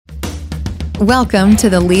Welcome to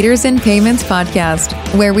the Leaders in Payments podcast,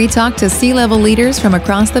 where we talk to C-level leaders from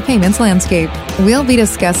across the payments landscape. We'll be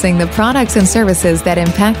discussing the products and services that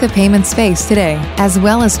impact the payment space today, as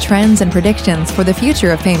well as trends and predictions for the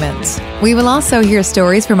future of payments. We will also hear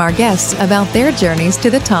stories from our guests about their journeys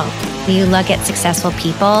to the top. You look at successful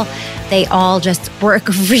people, they all just work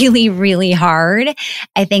really, really hard.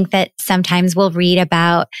 I think that sometimes we'll read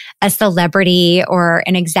about a celebrity or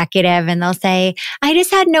an executive and they'll say, I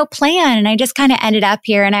just had no plan and I just kind of ended up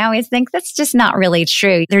here. And I always think that's just not really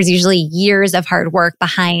true. There's usually years of hard work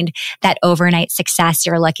behind that overnight success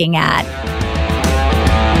you're looking at.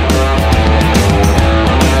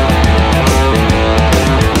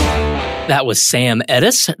 That was Sam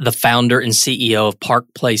Ettus, the founder and CEO of Park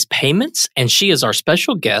Place Payments, and she is our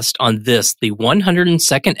special guest on this, the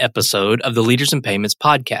 102nd episode of the Leaders in Payments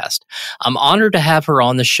podcast. I'm honored to have her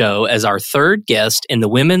on the show as our third guest in the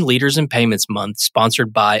Women Leaders in Payments Month,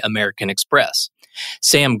 sponsored by American Express.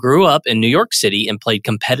 Sam grew up in New York City and played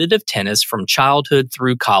competitive tennis from childhood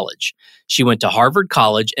through college. She went to Harvard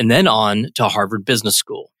College and then on to Harvard Business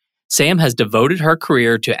School. Sam has devoted her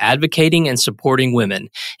career to advocating and supporting women.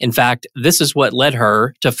 In fact, this is what led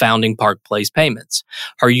her to founding Park Place Payments.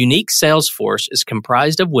 Her unique sales force is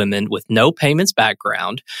comprised of women with no payments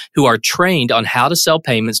background who are trained on how to sell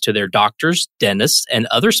payments to their doctors, dentists, and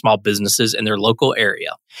other small businesses in their local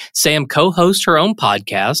area. Sam co-hosts her own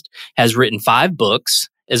podcast, has written 5 books,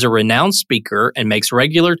 is a renowned speaker, and makes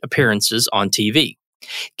regular appearances on TV.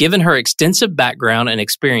 Given her extensive background and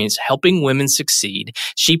experience helping women succeed,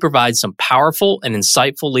 she provides some powerful and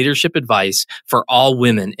insightful leadership advice for all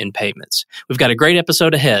women in payments. We've got a great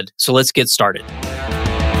episode ahead, so let's get started.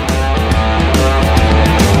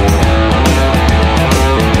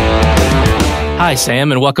 Hi,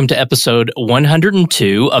 Sam, and welcome to episode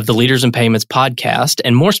 102 of the Leaders in Payments podcast,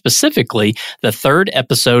 and more specifically, the third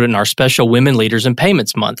episode in our special Women Leaders in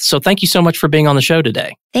Payments Month. So thank you so much for being on the show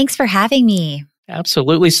today. Thanks for having me.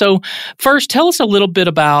 Absolutely. So first, tell us a little bit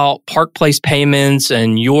about Park Place Payments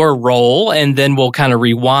and your role, and then we'll kind of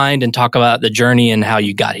rewind and talk about the journey and how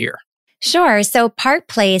you got here. Sure. So Park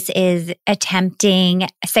Place is attempting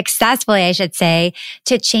successfully, I should say,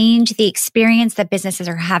 to change the experience that businesses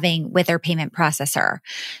are having with their payment processor.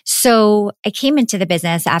 So I came into the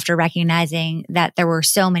business after recognizing that there were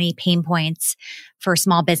so many pain points for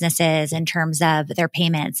small businesses in terms of their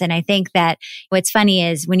payments. And I think that what's funny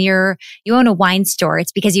is when you own a wine store,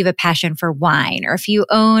 it's because you have a passion for wine. Or if you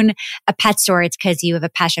own a pet store, it's because you have a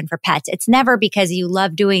passion for pets. It's never because you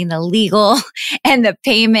love doing the legal and the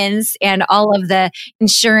payments and all of the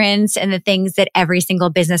insurance and the things that every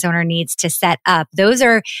single business owner needs to set up. Those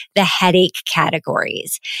are the headache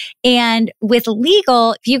categories. And with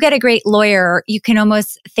legal, if you get a great lawyer, you can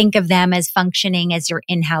almost think of them as functioning as your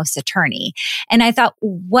in-house attorney. And I thought,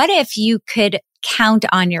 what if you could count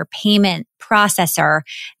on your payment processor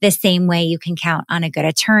the same way you can count on a good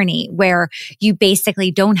attorney, where you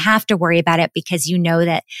basically don't have to worry about it because you know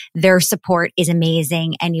that their support is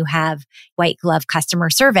amazing and you have white glove customer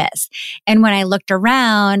service. And when I looked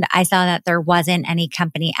around, I saw that there wasn't any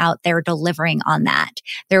company out there delivering on that.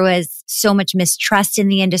 There was so much mistrust in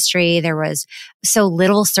the industry. There was so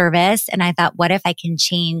little service. And I thought, what if I can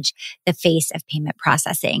change the face of payment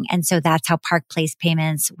processing? And so that's how Park Place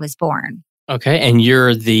Payments was born. Okay, and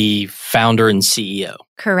you're the founder and CEO.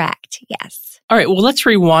 Correct, yes. All right, well, let's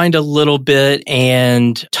rewind a little bit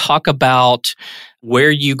and talk about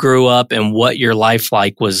where you grew up and what your life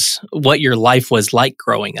was like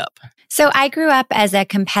growing up. So I grew up as a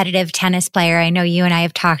competitive tennis player. I know you and I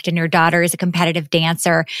have talked, and your daughter is a competitive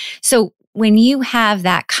dancer. So when you have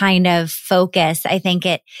that kind of focus, I think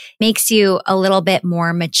it makes you a little bit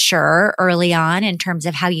more mature early on in terms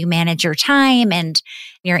of how you manage your time and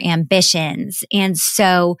your ambitions. And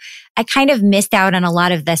so I kind of missed out on a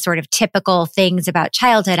lot of the sort of typical things about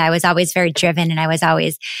childhood. I was always very driven and I was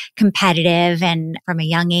always competitive. And from a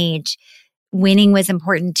young age, winning was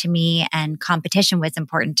important to me and competition was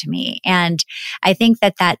important to me. And I think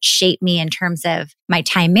that shaped me in terms of my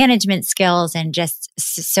time management skills and just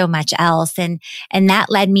so much else. And that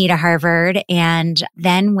led me to Harvard. And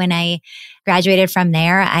then when I graduated from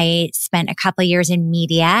there, I spent a couple of years in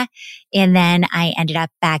media. And then I ended up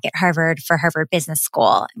back at Harvard for Harvard Business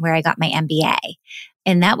School, where I got my MBA.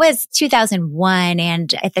 And that was 2001.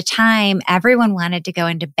 And at the time, everyone wanted to go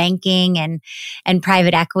into banking and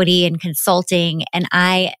private equity and consulting. And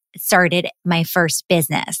I started my first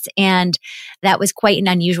business. And that was quite an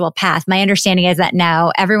unusual path. My understanding is that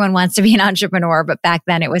now everyone wants to be an entrepreneur, but back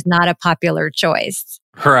then it was not a popular choice.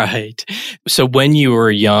 Right. So when you were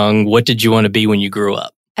young, what did you want to be when you grew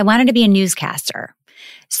up? I wanted to be a newscaster.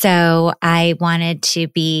 So I wanted to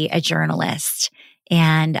be a journalist.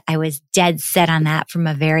 And I was dead set on that from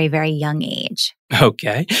a very, very young age.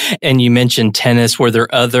 Okay. And you mentioned tennis. Were there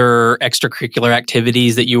other extracurricular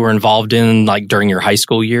activities that you were involved in, like during your high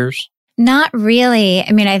school years? Not really.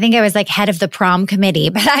 I mean, I think I was like head of the prom committee,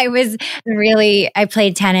 but I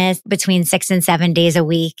played tennis between 6 and 7 days a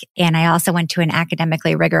week. And I also went to an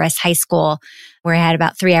academically rigorous high school where I had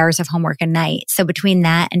about 3 hours of homework a night. So between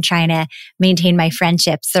that and trying to maintain my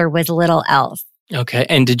friendships, there was little else. Okay.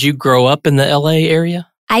 And did you grow up in the LA area?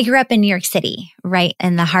 I grew up in New York City, right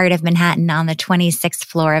in the heart of Manhattan on the 26th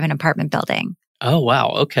floor of an apartment building. Oh, wow.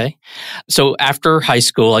 Okay. So after high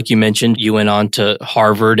school, like you mentioned, you went on to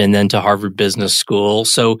Harvard and then to Harvard Business School.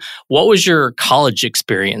 So what was your college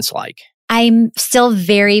experience like? I'm still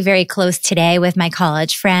very, very close today with my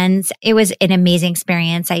college friends. It was an amazing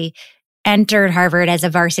experience. I entered Harvard as a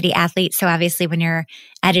varsity athlete. So obviously when you're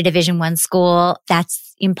at a Division I school, that's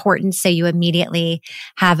important. So you immediately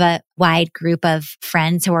have a wide group of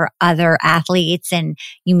friends who are other athletes and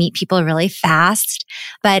you meet people really fast.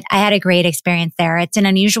 But I had a great experience there. It's an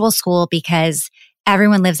unusual school because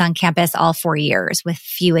everyone lives on campus all 4 years with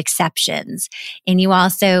few exceptions. And you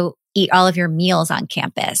also eat all of your meals on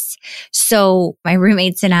campus. So my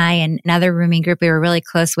roommates and I and another rooming group we were really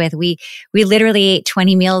close with, we literally ate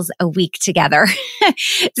 20 meals a week together.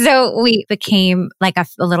 So we became like a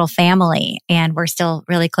little family and we're still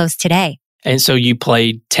really close today. And so you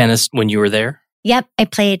played tennis when you were there? Yep. I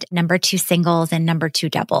played number 2 singles and number 2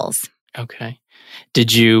 doubles. Okay.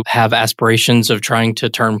 Did you have aspirations of trying to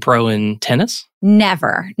turn pro in tennis?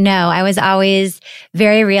 Never. No, I was always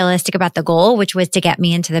very realistic about the goal, which was to get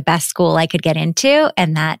me into the best school I could get into.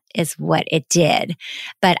 And that is what it did.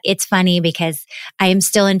 But it's funny because I am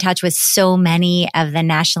still in touch with so many of the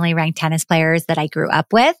nationally ranked tennis players that I grew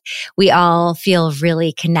up with. We all feel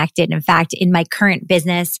really connected. In fact, in my current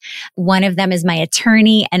business, one of them is my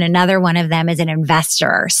attorney and another one of them is an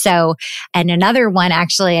investor. So, and another one,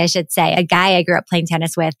 actually, I should say, a guy I grew up playing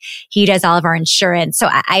tennis with, he does all of our insurance. So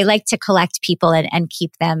I like to collect people and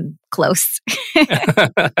keep them close.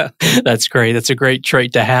 That's great. That's a great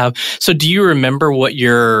trait to have. So do you remember what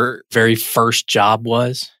your very first job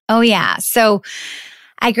was? Oh, yeah. So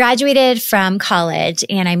I graduated from college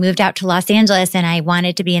and I moved out to Los Angeles and I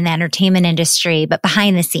wanted to be in the entertainment industry, but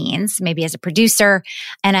behind the scenes, maybe as a producer.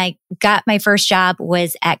 And I got my first job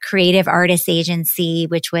was at Creative Artists Agency,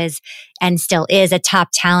 which was and still is a top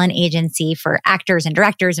talent agency for actors and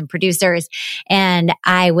directors and producers. And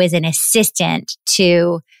I was an assistant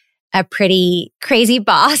to a pretty crazy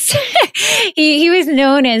boss. He was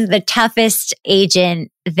known as the toughest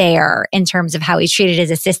agent there in terms of how he treated his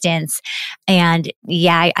assistants. And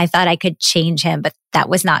yeah, I thought I could change him, but that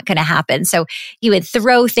was not going to happen. So he would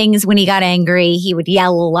throw things when he got angry. He would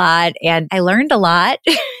yell a lot and I learned a lot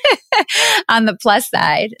on the plus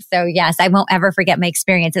side. So yes, I won't ever forget my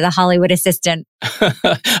experience as a Hollywood assistant.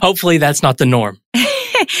 Hopefully that's not the norm.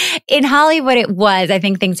 In Hollywood, it was. I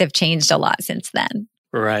think things have changed a lot since then.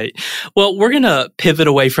 Right. Well, we're going to pivot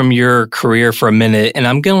away from your career for a minute, and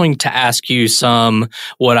I'm going to ask you some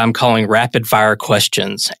what I'm calling rapid fire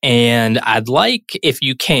questions. And I'd like, if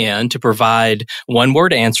you can, to provide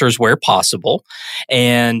one-word answers where possible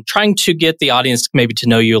and trying to get the audience maybe to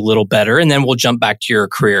know you a little better. And then we'll jump back to your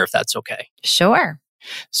career if that's okay. Sure.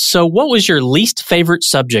 So what was your least favorite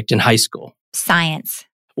subject in high school? Science.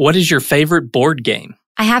 What is your favorite board game?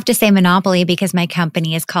 I have to say Monopoly because my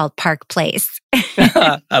company is called Park Place.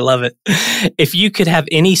 I love it. If you could have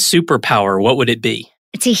any superpower, what would it be?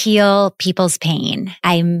 To heal people's pain.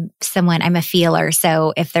 I'm a feeler.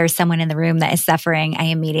 So if there's someone in the room that is suffering, I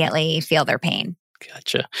immediately feel their pain.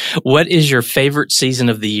 Gotcha. What is your favorite season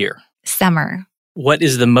of the year? Summer. What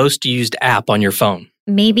is the most used app on your phone?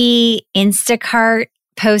 Maybe Instacart,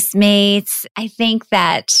 Postmates. I think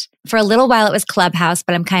that for a little while it was Clubhouse,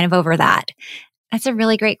 but I'm kind of over that. That's a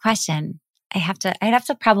really great question. I'd have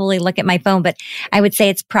to probably look at my phone, but I would say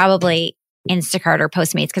it's probably Instacart or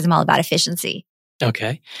Postmates because I'm all about efficiency.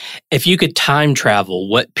 Okay. If you could time travel,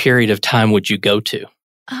 what period of time would you go to?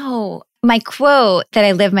 Oh, my quote that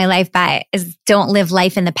I live my life by is don't live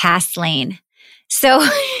life in the past lane. So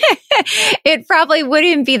it probably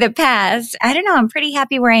wouldn't be the past. I don't know. I'm pretty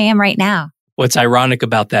happy where I am right now. What's ironic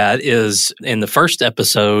about that is in the first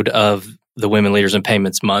episode of the Women Leaders in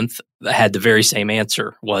Payments Month, I had the very same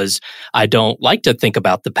answer was, I don't like to think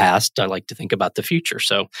about the past. I like to think about the future.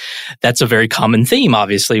 So that's a very common theme,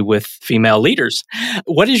 obviously, with female leaders.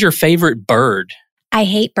 What is your favorite bird? I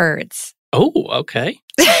hate birds. Oh, okay.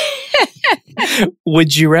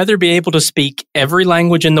 Would you rather be able to speak every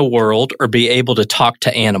language in the world or be able to talk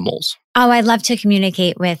to animals? Oh, I'd love to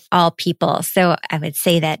communicate with all people. So I would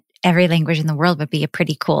say that every language in the world would be a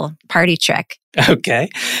pretty cool party trick. Okay.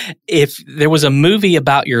 If there was a movie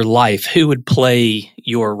about your life, who would play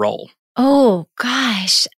your role? Oh,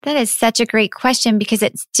 gosh, that is such a great question because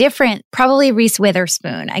it's different. Probably Reese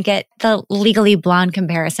Witherspoon. I get the Legally Blonde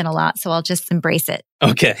comparison a lot, so I'll just embrace it.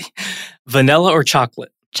 Okay. Vanilla or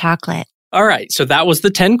chocolate? Chocolate. All right. So that was the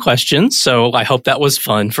 10 questions. So I hope that was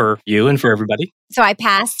fun for you and for everybody. So I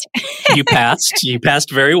passed. You passed. You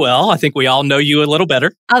passed very well. I think we all know you a little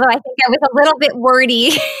better. Although I think I was a little bit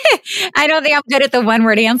wordy. I don't think I'm good at the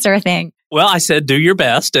one-word answer thing. Well, I said do your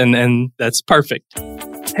best, and that's perfect.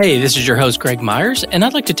 Hey, this is your host, Greg Myers, and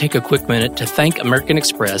I'd like to take a quick minute to thank American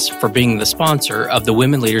Express for being the sponsor of the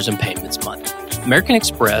Women Leaders in Payments Month. American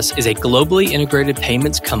Express is a globally integrated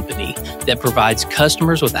payments company that provides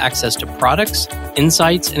customers with access to products,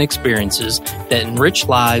 insights, and experiences that enrich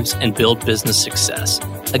lives and build business success.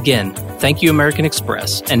 Again, thank you, American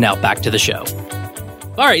Express. And now back to the show.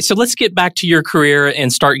 All right, so let's get back to your career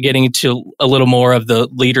and start getting to a little more of the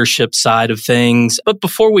leadership side of things. But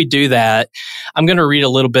before we do that, I'm going to read a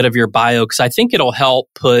little bit of your bio because I think it'll help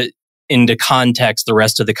put into context the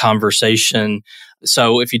rest of the conversation.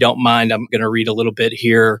 So if you don't mind, I'm going to read a little bit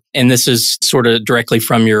here. And this is sort of directly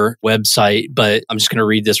from your website, but I'm just going to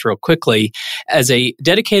read this real quickly. As a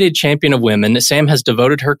dedicated champion of women, Sam has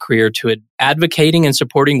devoted her career to advocating and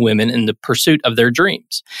supporting women in the pursuit of their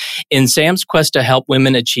dreams. In Sam's quest to help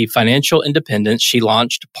women achieve financial independence, she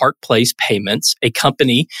launched Park Place Payments, a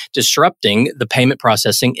company disrupting the payment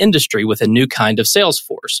processing industry with a new kind of sales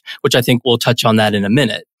force, which I think we'll touch on that in a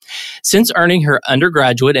minute. Since earning her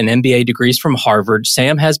undergraduate and MBA degrees from Harvard,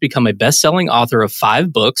 Sam has become a best-selling author of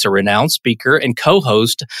 5 books, a renowned speaker, and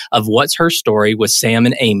co-host of What's Her Story with Sam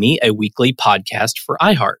and Amy, a weekly podcast for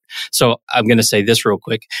iHeart. So I'm going to say this real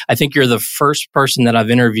quick. I think you're the first person that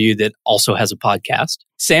I've interviewed that also has a podcast.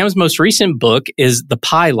 Sam's most recent book is The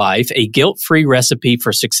Pie Life, a guilt-free recipe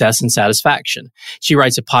for success and satisfaction. She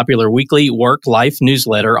writes a popular weekly work-life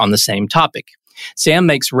newsletter on the same topic. Sam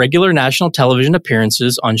makes regular national television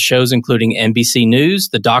appearances on shows including NBC News,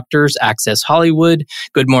 The Doctors, Access Hollywood,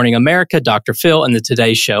 Good Morning America, Dr. Phil, and The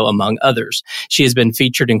Today Show, among others. She has been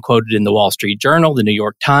featured and quoted in The Wall Street Journal, The New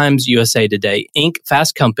York Times, USA Today, Inc.,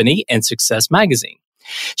 Fast Company, and Success Magazine.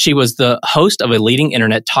 She was the host of a leading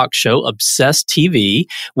internet talk show, Obsessed TV,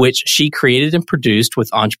 which she created and produced with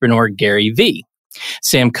entrepreneur Gary Vee.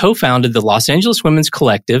 Sam co-founded the Los Angeles Women's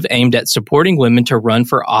Collective, aimed at supporting women to run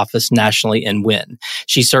for office nationally and win.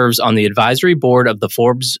 She serves on the advisory board of the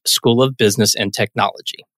Forbes School of Business and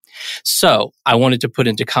Technology. So I wanted to put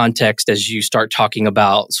into context as you start talking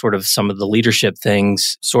about sort of some of the leadership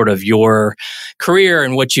things, sort of your career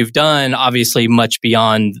and what you've done, obviously much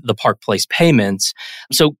beyond the Park Place Payments.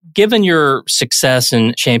 So given your success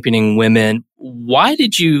in championing women, why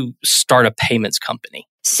did you start a payments company?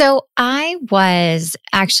 So I was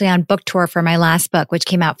actually on book tour for my last book, which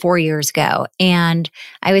came out 4 years ago. And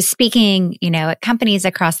I was speaking, at companies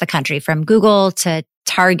across the country, from Google to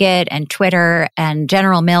Target and Twitter and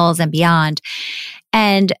General Mills and beyond.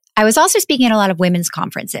 And I was also speaking at a lot of women's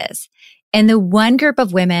conferences. And the one group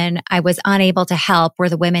of women I was unable to help were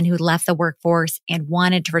the women who left the workforce and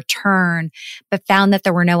wanted to return, but found that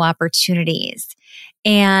there were no opportunities.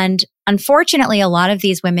 And unfortunately, a lot of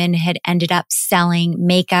these women had ended up selling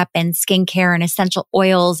makeup and skincare and essential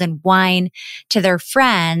oils and wine to their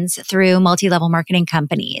friends through multi-level marketing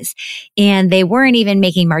companies. And they weren't even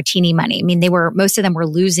making martini money. I mean, most of them were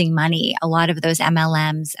losing money. A lot of those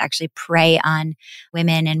MLMs actually prey on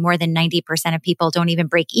women, and more than 90% of people don't even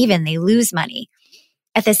break even. They lose money.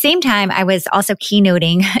 At the same time, I was also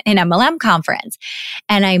keynoting an MLM conference,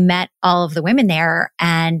 and I met all of the women there,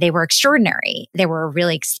 and they were extraordinary. They were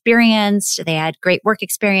really experienced. They had great work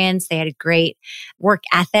experience. They had a great work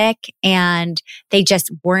ethic, and they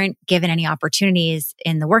just weren't given any opportunities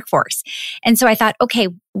in the workforce. And so I thought, okay,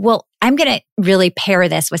 well, I'm going to really pair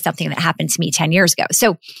this with something that happened to me 10 years ago.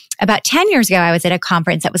 So about 10 years ago, I was at a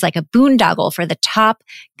conference that was like a boondoggle for the top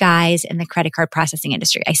guys in the credit card processing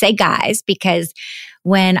industry. I say guys because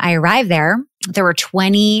when I arrived there were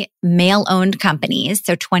 20 male-owned companies,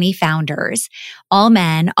 so 20 founders, all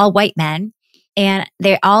men, all white men. And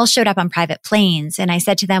they all showed up on private planes. And I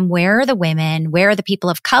said to them, where are the women? Where are the people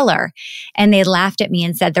of color? And they laughed at me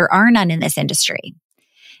and said, there are none in this industry.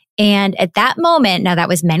 And at that moment, now that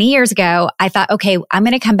was many years ago, I thought, okay, I'm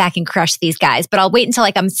going to come back and crush these guys, but I'll wait until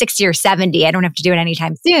I'm 60 or 70. I don't have to do it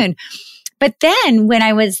anytime soon. But then when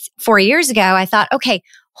I was 4 years ago, I thought, okay,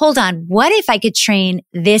 hold on. What if I could train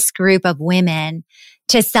this group of women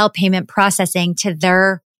to sell payment processing to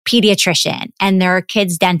their pediatrician and their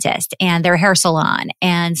kid's dentist and their hair salon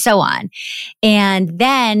and so on. And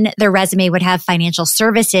then their resume would have financial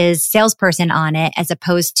services salesperson on it, as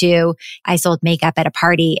opposed to I sold makeup at a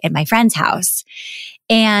party at my friend's house.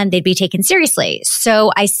 And they'd be taken seriously.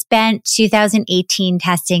 So I spent 2018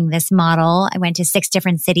 testing this model. I went to 6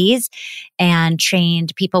 different cities and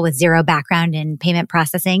trained people with zero background in payment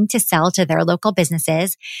processing to sell to their local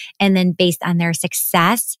businesses. And then based on their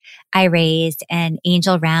success, I raised an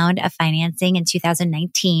angel round of financing in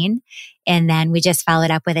 2019. And then we just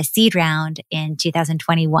followed up with a seed round in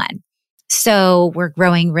 2021. So we're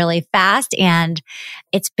growing really fast, and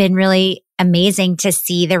it's been really amazing to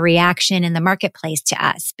see the reaction in the marketplace to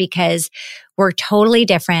us, because we're totally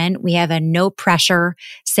different. We have a no pressure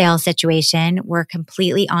sales situation. We're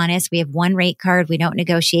completely honest. We have one rate card. We don't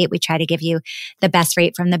negotiate. We try to give you the best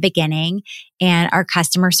rate from the beginning. And our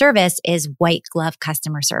customer service is white glove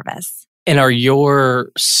customer service. And are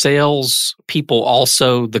your sales people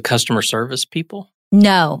also the customer service people?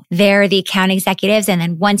 No, they're the account executives. And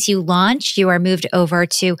then once you launch, you are moved over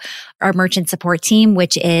to our merchant support team,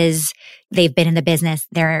 which is they've been in the business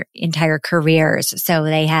their entire careers. So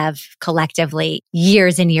they have collectively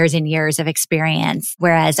years and years and years of experience.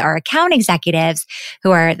 Whereas our account executives,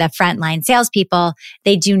 who are the frontline salespeople,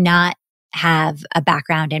 they do not have a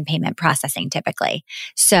background in payment processing typically.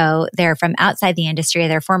 So they're from outside the industry.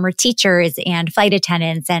 They're former teachers and flight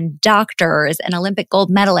attendants and doctors and Olympic gold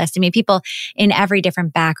medalists. I mean, people in every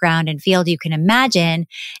different background and field you can imagine.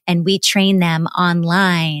 And we train them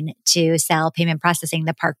online to sell payment processing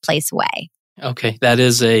the Park Place way. Okay, that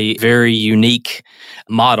is a very unique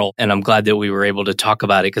model, and I'm glad that we were able to talk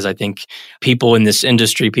about it, because I think people in this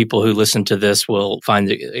industry, people who listen to this, will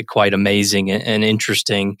find it quite amazing and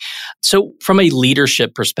interesting. So from a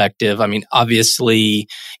leadership perspective, I mean, obviously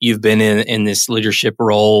you've been in this leadership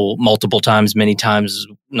role multiple times, many times,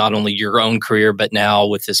 not only your own career, but now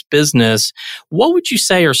with this business. What would you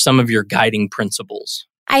say are some of your guiding principles?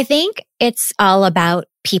 I think it's all about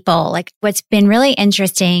people. Like, what's been really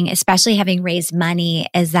interesting, especially having raised money,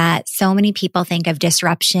 is that so many people think of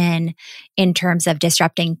disruption in terms of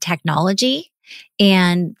disrupting technology.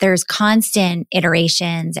 And there's constant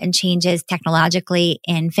iterations and changes technologically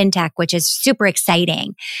in fintech, which is super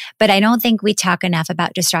exciting. But I don't think we talk enough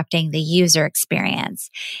about disrupting the user experience.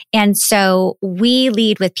 And so we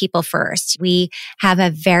lead with people first. We have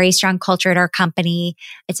a very strong culture at our company.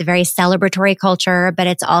 It's a very celebratory culture, but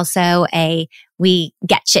it's also a we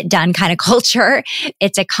get shit done kind of culture.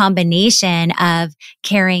 It's a combination of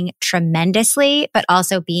caring tremendously, but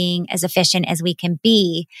also being as efficient as we can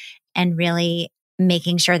be, and really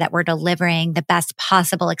making sure that we're delivering the best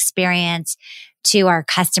possible experience to our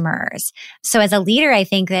customers. So as a leader, I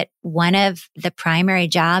think that one of the primary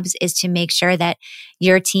jobs is to make sure that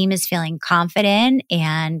your team is feeling confident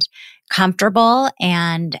and comfortable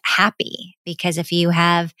and happy. Because if you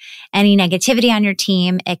have any negativity on your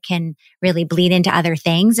team, it can really bleed into other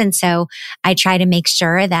things. And so I try to make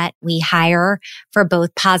sure that we hire for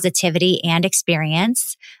both positivity and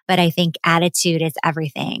experience. But I think attitude is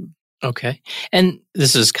everything. Okay. And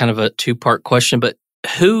this is kind of a 2-part question, but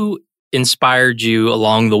who inspired you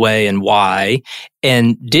along the way and why?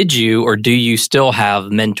 And did you or do you still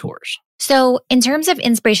have mentors? So in terms of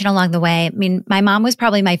inspiration along the way, I mean, my mom was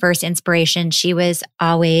probably my first inspiration. She was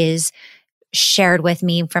always shared with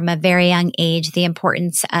me from a very young age the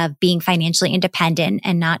importance of being financially independent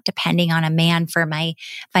and not depending on a man for my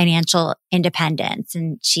financial independence.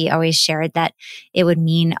 And she always shared that it would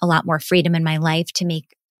mean a lot more freedom in my life to make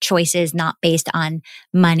choices not based on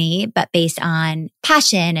money, but based on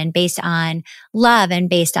passion and based on love and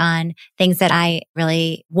based on things that I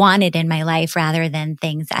really wanted in my life rather than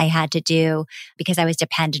things I had to do because I was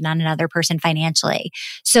dependent on another person financially.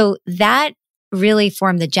 So that really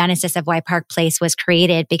formed the genesis of why Park Place was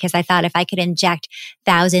created, because I thought if I could inject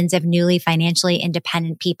thousands of newly financially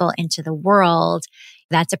independent people into the world,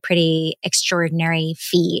 that's a pretty extraordinary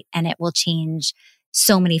feat, and it will change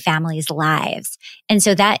so many families' lives. And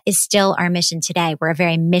so that is still our mission today. We're a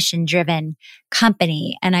very mission-driven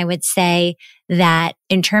company. And I would say that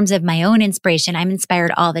in terms of my own inspiration, I'm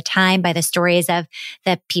inspired all the time by the stories of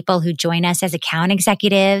the people who join us as account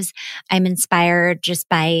executives. I'm inspired just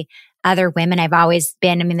by other women. I've always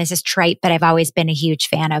been, I mean, this is trite, but I've always been a huge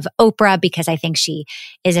fan of Oprah because I think she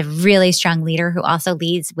is a really strong leader who also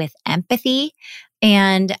leads with empathy.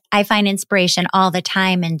 And I find inspiration all the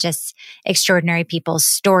time in just extraordinary people's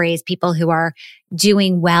stories, people who are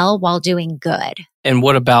doing well while doing good. And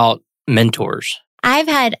what about mentors? I've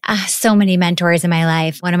had so many mentors in my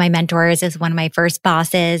life. One of my mentors is one of my first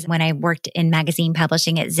bosses when I worked in magazine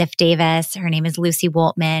publishing at Ziff Davis. Her name is Lucy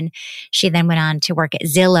Woltman. She then went on to work at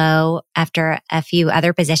Zillow after a few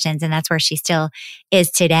other positions, and that's where she still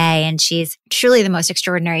is today. And she's truly the most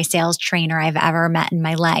extraordinary sales trainer I've ever met in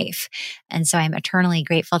my life. And so I'm eternally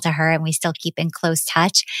grateful to her, and we still keep in close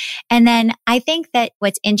touch. And then I think that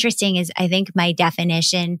what's interesting is I think my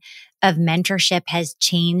definition of mentorship has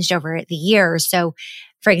changed over the years. So,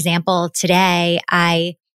 for example, today,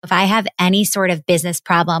 if I have any sort of business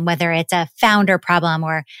problem, whether it's a founder problem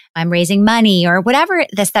or I'm raising money or whatever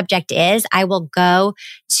the subject is, I will go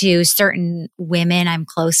to certain women I'm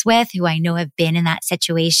close with who I know have been in that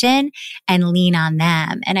situation and lean on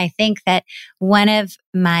them. And I think that one of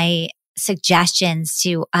my suggestions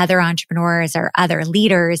to other entrepreneurs or other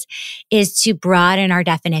leaders is to broaden our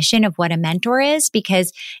definition of what a mentor is,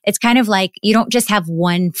 because it's kind of like you don't just have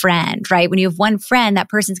one friend, right? When you have one friend, that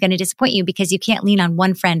person's going to disappoint you because you can't lean on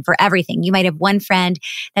one friend for everything. You might have one friend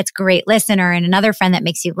that's a great listener and another friend that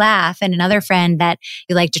makes you laugh and another friend that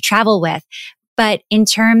you like to travel with. But in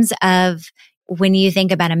terms of when you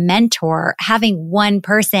think about a mentor, having one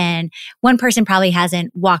person probably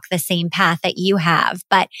hasn't walked the same path that you have.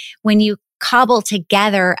 But when you cobble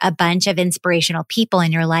together a bunch of inspirational people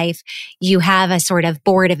in your life, you have a sort of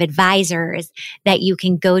board of advisors that you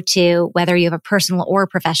can go to, whether you have a personal or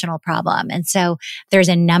professional problem. And so there's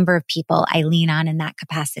a number of people I lean on in that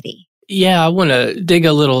capacity. Yeah, I want to dig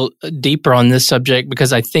a little deeper on this subject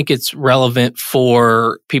because I think it's relevant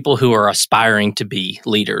for people who are aspiring to be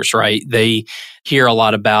leaders, right? They hear a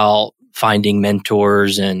lot about finding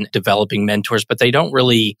mentors and developing mentors, but they don't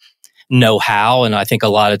really know how. And I think a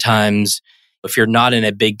lot of times, if you're not in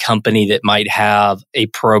a big company that might have a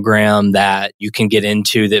program that you can get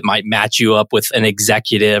into that might match you up with an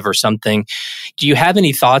executive or something, do you have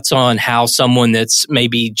any thoughts on how someone that's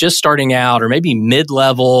maybe just starting out or maybe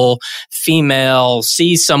mid-level female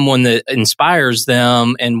sees someone that inspires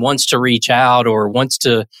them and wants to reach out or wants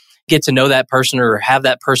to get to know that person or have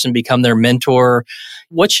that person become their mentor?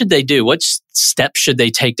 What should they do? What steps should they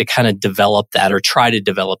take to kind of develop that or try to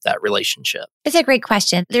develop that relationship? It's a great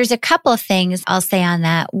question. There's a couple of things I'll say on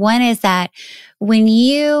that. One is that when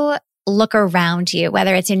you look around you,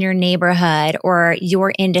 whether it's in your neighborhood or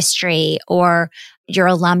your industry or your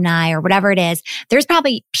alumni or whatever it is, there's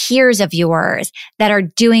probably peers of yours that are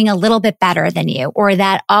doing a little bit better than you or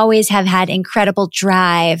that always have had incredible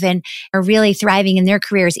drive and are really thriving in their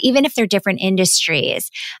careers, even if they're different industries.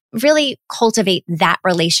 Really cultivate that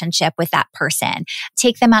relationship with that person.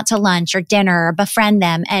 Take them out to lunch or dinner or befriend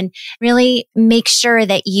them and really make sure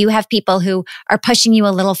that you have people who are pushing you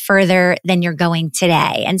a little further than you're going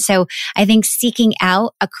today. And so I think seeking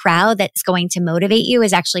out a crowd that's going to motivate you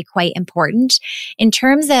is actually quite important. In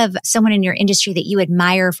terms of someone in your industry that you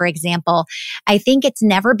admire, for example, I think it's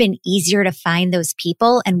never been easier to find those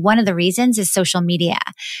people. And one of the reasons is social media.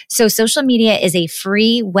 So social media is a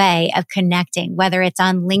free way of connecting, whether it's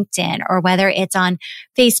on LinkedIn or whether it's on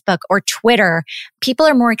Facebook or Twitter. People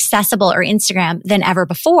are more accessible, or Instagram, than ever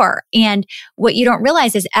before. And what you don't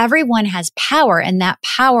realize is everyone has power, and that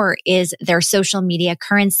power is their social media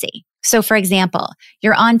currency. So for example,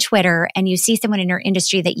 you're on Twitter and you see someone in your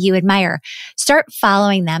industry that you admire. Start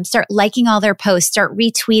following them, start liking all their posts, start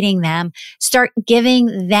retweeting them, start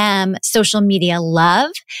giving them social media love.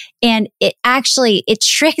 And it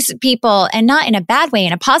tricks people, and not in a bad way,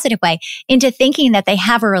 in a positive way, into thinking that they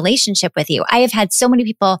have a relationship with you. I have had so many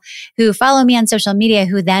people who follow me on social media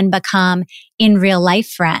who then become in real life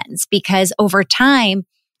friends, because over time,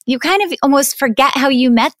 you kind of almost forget how you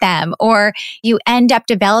met them, or you end up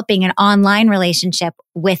developing an online relationship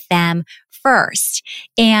with them first.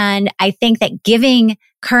 And I think that giving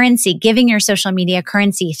your social media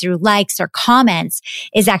currency through likes or comments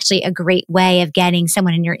is actually a great way of getting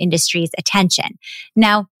someone in your industry's attention.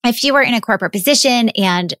 Now, if you are in a corporate position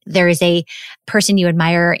and there is a person you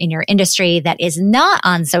admire in your industry that is not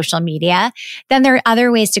on social media, then there are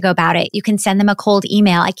other ways to go about it. You can send them a cold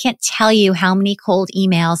email. I can't tell you how many cold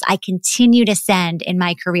emails I continue to send in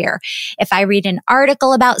my career. If I read an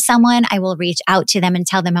article about someone, I will reach out to them and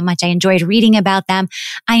tell them how much I enjoyed reading about them.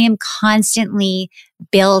 I am constantly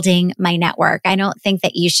building my network. I don't think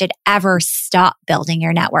that you should ever stop building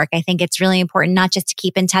your network. I think it's really important not just to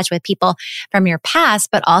keep in touch with people from your past,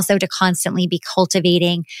 but also to constantly be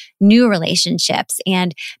cultivating new relationships.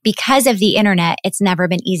 And because of the internet, it's never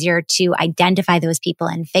been easier to identify those people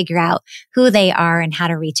and figure out who they are and how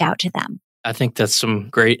to reach out to them. I think that's some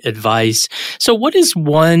great advice. So what is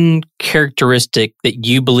one characteristic that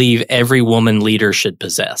you believe every woman leader should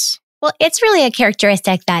possess? Well, it's really a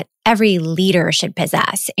characteristic that every leader should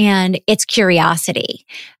possess, and it's curiosity.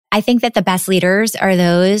 I think that the best leaders are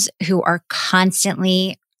those who are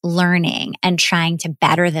constantly learning and trying to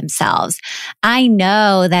better themselves. I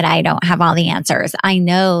know that I don't have all the answers. I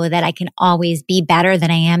know that I can always be better than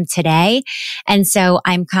I am today. And so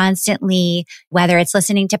I'm constantly, whether it's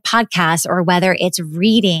listening to podcasts or whether it's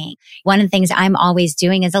reading, one of the things I'm always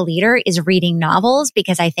doing as a leader is reading novels,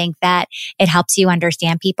 because I think that it helps you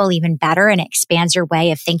understand people even better and expands your way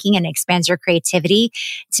of thinking and expands your creativity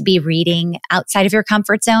to be reading outside of your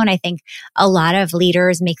comfort zone. I think a lot of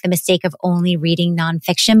leaders make the mistake of only reading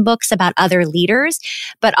nonfiction books about other leaders,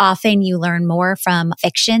 but often you learn more from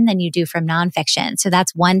fiction than you do from nonfiction. So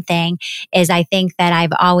that's one thing, is I think that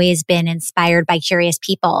I've always been inspired by curious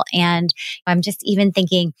people. And I'm just even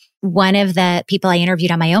thinking, one of the people I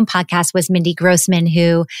interviewed on my own podcast was Mindy Grossman,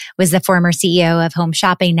 who was the former CEO of Home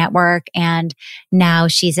Shopping Network. And now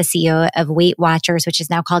she's a CEO of Weight Watchers, which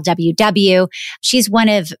is now called WW. She's one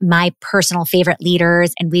of my personal favorite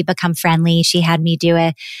leaders, and we've become friendly. She had me do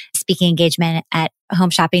a speaking engagement at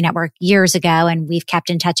Home Shopping Network years ago, and we've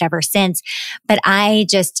kept in touch ever since. But I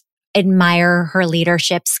just admire her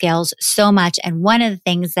leadership skills so much. And one of the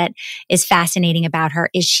things that is fascinating about her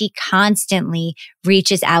is she constantly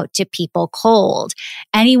reaches out to people cold.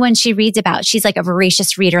 Anyone she reads about, she's like a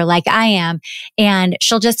voracious reader like I am. And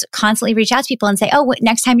she'll just constantly reach out to people and say, oh,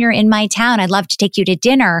 next time you're in my town, I'd love to take you to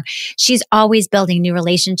dinner. She's always building new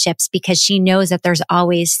relationships because she knows that there's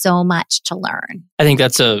always so much to learn. I think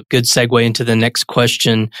that's a good segue into the next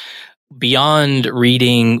question. Beyond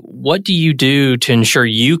reading, what do you do to ensure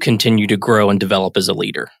you continue to grow and develop as a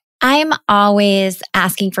leader? I'm always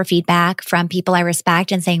asking for feedback from people I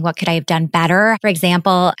respect and saying, what could I have done better? For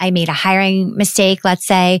example, I made a hiring mistake, let's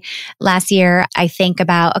say last year. I think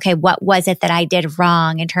about, okay, what was it that I did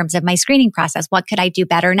wrong in terms of my screening process? What could I do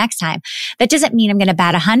better next time? That doesn't mean I'm going to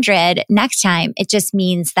bat 100 next time. It just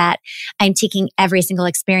means that I'm taking every single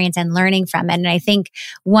experience and learning from it. And I think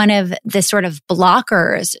one of the sort of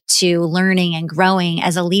blockers to learning and growing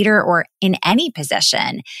as a leader or in any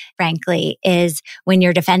position, frankly, is when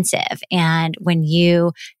you're defensive and when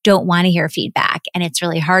you don't want to hear feedback. And it's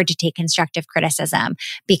really hard to take constructive criticism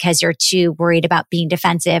because you're too worried about being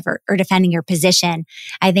defensive or defending your position.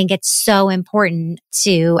 I think it's so important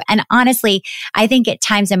and honestly, I think at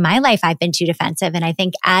times in my life, I've been too defensive. And I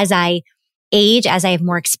think as I age, as I have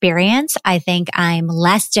more experience, I think I'm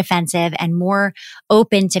less defensive and more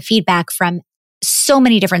open to feedback from so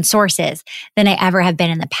many different sources than I ever have been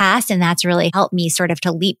in the past. And that's really helped me sort of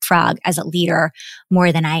to leapfrog as a leader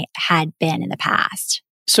more than I had been in the past.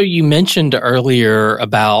 So you mentioned earlier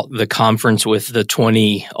about the conference with the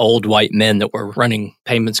 20 old white men that were running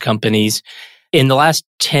payments companies. In the last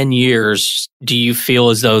 10 years, do you feel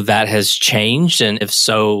as though that has changed? And if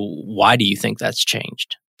so, why do you think that's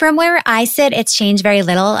changed? From where I sit, it's changed very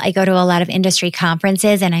little. I go to a lot of industry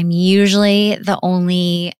conferences and I'm usually the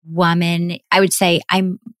only woman. I would say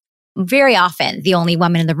I'm very often the only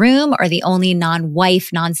woman in the room or the only non-wife,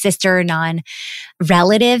 non-sister,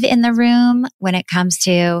 non-relative in the room when it comes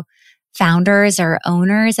to founders or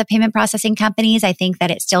owners of payment processing companies. I think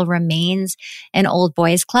that it still remains an old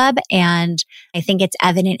boys club. And I think it's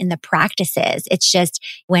evident in the practices. It's just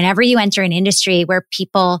whenever you enter an industry where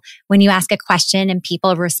people, when you ask a question and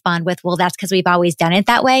people respond with, well, that's because we've always done it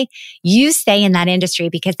that way, you stay in that industry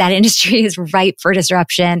because that industry is ripe for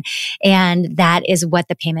disruption. And that is what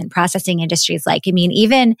the payment processing industry is like. I mean,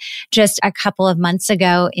 even just a couple of months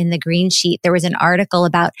ago in the Green Sheet, there was an article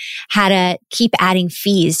about how to keep adding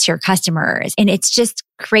fees to your customers. And it's just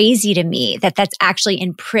crazy to me that that's actually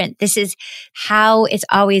in print. This is how it's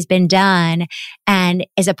always been done. And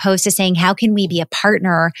as opposed to saying, how can we be a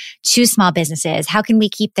partner to small businesses? How can we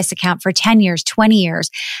keep this account for 10 years, 20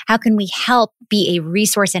 years? How can we help be a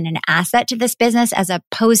resource and an asset to this business as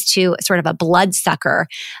opposed to sort of a bloodsucker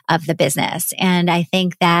of the business? And I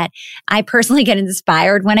think that I personally get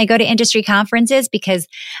inspired when I go to industry conferences because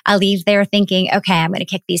I leave there thinking, okay, I'm going to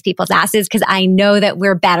kick these people's asses because I know that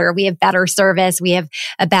we're better. We have better service. We have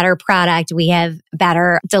a better product. We have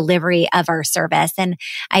better delivery of our service. And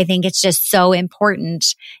I think it's just so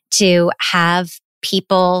important to have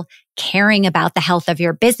people caring about the health of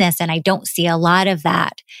your business. And I don't see a lot of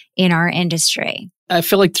that in our industry. I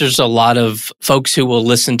feel like there's a lot of folks who will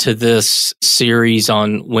listen to this series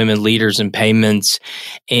on women leaders in payments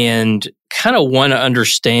and kind of want to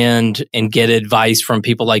understand and get advice from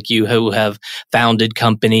people like you who have founded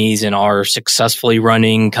companies and are successfully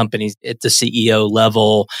running companies at the CEO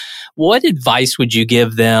level. What advice would you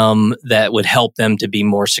give them that would help them to be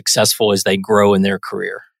more successful as they grow in their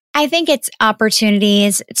career? I think it's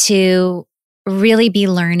opportunities to really be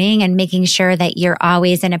learning and making sure that you're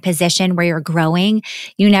always in a position where you're growing.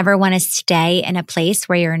 You never want to stay in a place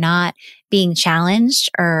where you're not being challenged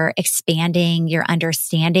or expanding your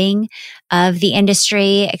understanding of the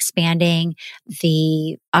industry, expanding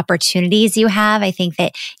the opportunities you have. I think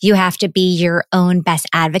that you have to be your own best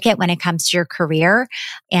advocate when it comes to your career.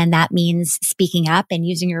 And that means speaking up and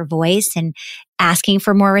using your voice and asking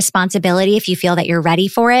for more responsibility if you feel that you're ready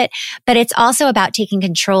for it. But it's also about taking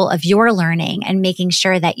control of your learning and making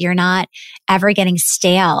sure that you're not ever getting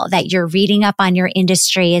stale, that you're reading up on your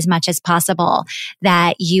industry as much as possible,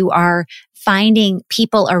 that you are finding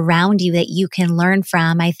people around you that you can learn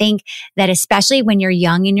from. I think that especially when you're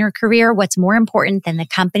young in your career, what's more important than the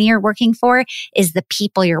company you're working for is the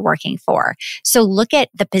people you're working for. So look at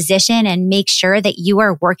the position and make sure that you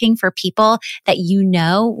are working for people that you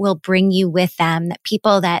know will bring you with them, that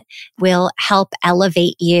people that will help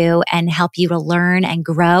elevate you and help you to learn and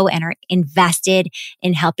grow and are invested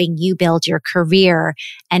in helping you build your career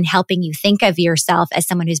and helping you think of yourself as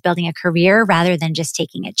someone who's building a career rather than just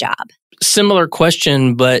taking a job. Similar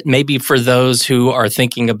question, but maybe for those who are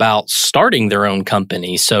thinking about starting their own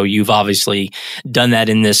company. So you've obviously done that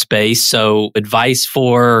in this space. So advice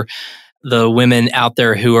for the women out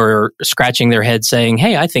there who are scratching their head saying,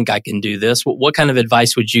 hey, I think I can do this. What kind of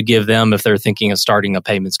advice would you give them if they're thinking of starting a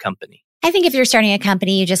payments company? I think if you're starting a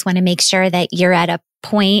company, you just want to make sure that you're at a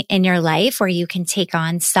point in your life where you can take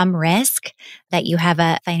on some risk, that you have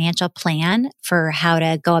a financial plan for how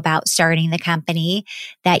to go about starting the company,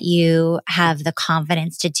 that you have the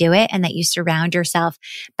confidence to do it, and that you surround yourself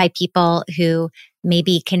by people who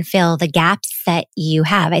maybe can fill the gaps that you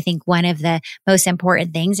have. I think one of the most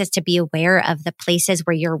important things is to be aware of the places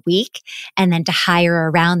where you're weak and then to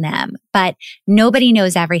hire around them. But nobody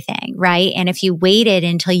knows everything, right? And if you waited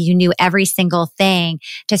until you knew every single thing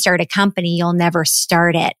to start a company, you'll never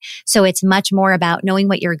start it. So it's much more about knowing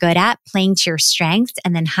what you're good at, playing to your strengths,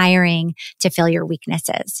 and then hiring to fill your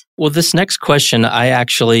weaknesses. Well, this next question,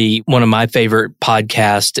 one of my favorite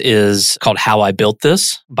podcasts is called How I Built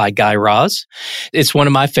This by Guy Raz. It's one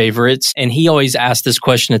of my favorites. And he always asks this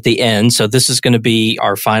question at the end. So this is going to be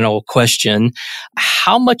our final question.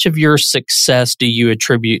 How much of your success do you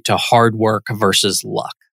attribute to hard work versus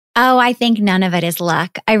luck? Oh, I think none of it is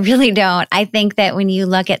luck. I really don't. I think that when you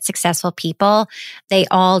look at successful people, they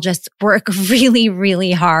all just work really,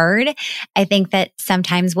 really hard. I think that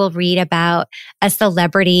sometimes we'll read about a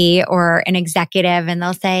celebrity or an executive and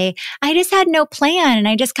they'll say, I just had no plan and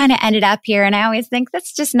I just kind of ended up here. And I always think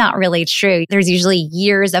that's just not really true. There's usually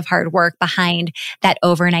years of hard work behind that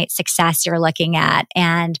overnight success you're looking at.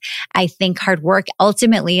 And I think hard work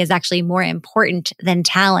ultimately is actually more important than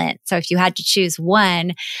talent. So if you had to choose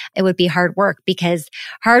one, it would be hard work, because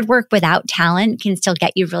hard work without talent can still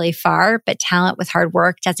get you really far, but talent with hard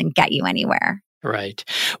work doesn't get you anywhere. Right.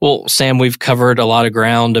 Well, Sam, we've covered a lot of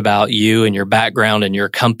ground about you and your background and your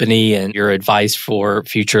company and your advice for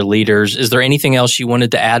future leaders. Is there anything else you wanted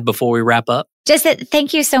to add before we wrap up? Just that,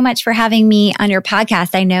 thank you so much for having me on your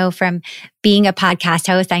podcast. I know from being a podcast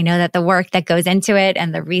host, I know that the work that goes into it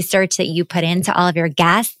and the research that you put into all of your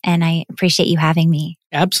guests, and I appreciate you having me.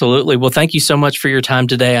 Absolutely. Well, thank you so much for your time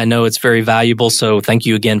today. I know it's very valuable, so thank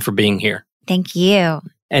you again for being here. Thank you.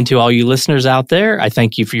 And to all you listeners out there, I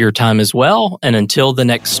thank you for your time as well. And until the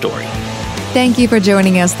next story. Thank you for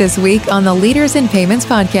joining us this week on the Leaders in Payments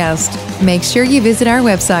podcast. Make sure you visit our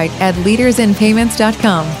website at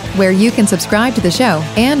leadersinpayments.com, where you can subscribe to the show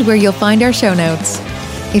and where you'll find our show notes.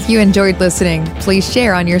 If you enjoyed listening, please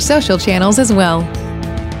share on your social channels as well.